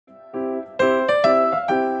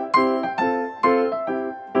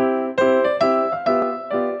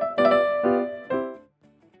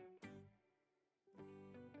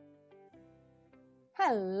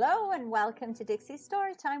and welcome to Dixie's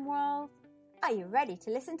Storytime World. Are you ready to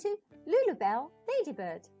listen to Lulubell,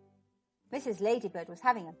 Ladybird? Mrs. Ladybird was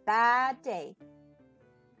having a bad day.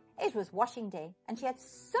 It was washing day and she had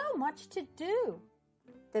so much to do.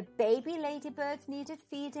 The baby ladybirds needed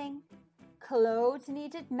feeding, clothes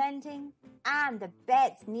needed mending, and the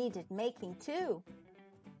beds needed making too.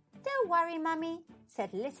 "Don't worry, Mummy,"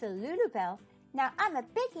 said little Lulubell. "Now I'm a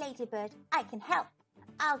big ladybird. I can help.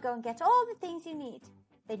 I'll go and get all the things you need.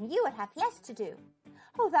 Then you will have less to do."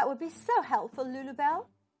 "Oh, that would be so helpful, Lulubell,"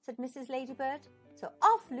 said Mrs. Ladybird. So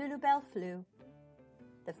off Lulubell flew.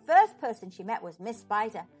 The first person she met was Miss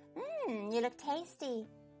Spider. You look tasty,"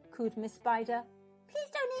 cooed Miss Spider. "Please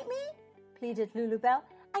don't eat me," pleaded Lulubell.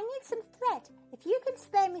 "I need some thread. If you can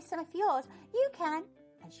spare me some of yours, you can."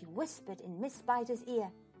 And she whispered in Miss Spider's ear.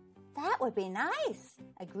 "That would be nice,"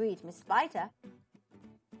 agreed Miss Spider.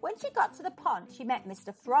 When she got to the pond, she met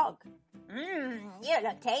Mr. Frog. You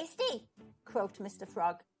look tasty," croaked Mr.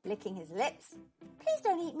 Frog, licking his lips. "Please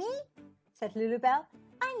don't eat me," said Lulubell.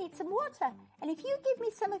 "I need some water, and if you give me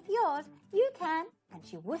some of yours, you can." And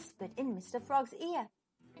she whispered in Mr. Frog's ear.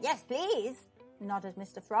 "Yes, please," nodded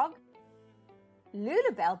Mr. Frog.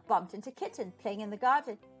 Lulubell bumped into Kitten playing in the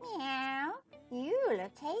garden. "Meow, you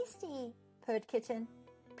look tasty," purred Kitten.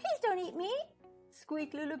 "Please don't eat me,"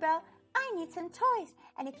 squeaked Lulubell. "I need some toys,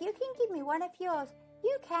 and if you can give me one of yours,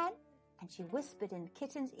 you can." And she whispered in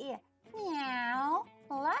Kitten's ear. "Meow,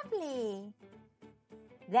 lovely."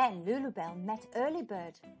 Then Lulubell met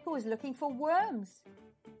Earlybird, who was looking for worms.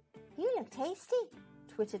 "You look tasty,"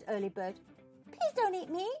 twittered Earlybird. "Please don't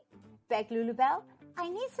eat me," begged Lulubell. "I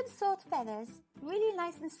need some salt feathers, really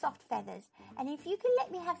nice and soft feathers, and if you can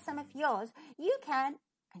let me have some of yours, you can."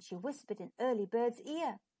 And she whispered in Earlybird's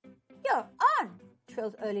ear. "You're on,"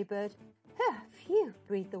 trilled Earlybird. "Phew,"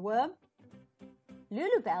 breathed the worm.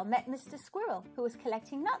 Lulubell met Mr. Squirrel, who was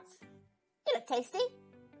collecting nuts. "You look tasty,"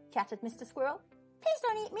 chattered Mr. Squirrel. "Please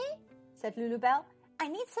don't eat me," said Lulubell. "I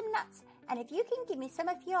need some nuts, and if you can give me some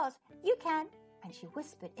of yours, you can." And she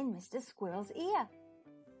whispered in Mr. Squirrel's ear.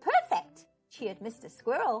 "Perfect," cheered Mr.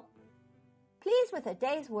 Squirrel. Pleased with her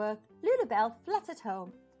day's work, Lulubell fluttered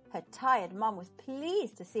home. Her tired mum was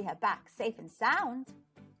pleased to see her back safe and sound.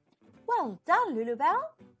 "Well done,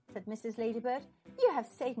 Lulubell," said Mrs. Ladybird. "You have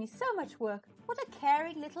saved me so much work. What a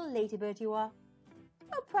caring little ladybird you are."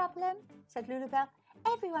 "No problem," said Lulubell.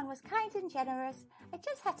 "Everyone was kind and generous. I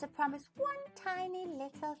just had to promise one tiny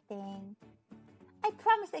little thing. I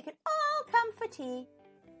promised they could all come for tea."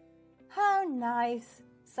 "How nice,"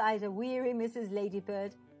 sighed a weary Mrs.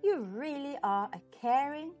 Ladybird. "You really are a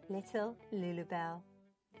caring little Lulubell."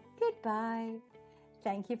 Goodbye.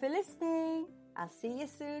 Thank you for listening. I'll see you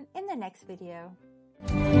soon in the next video.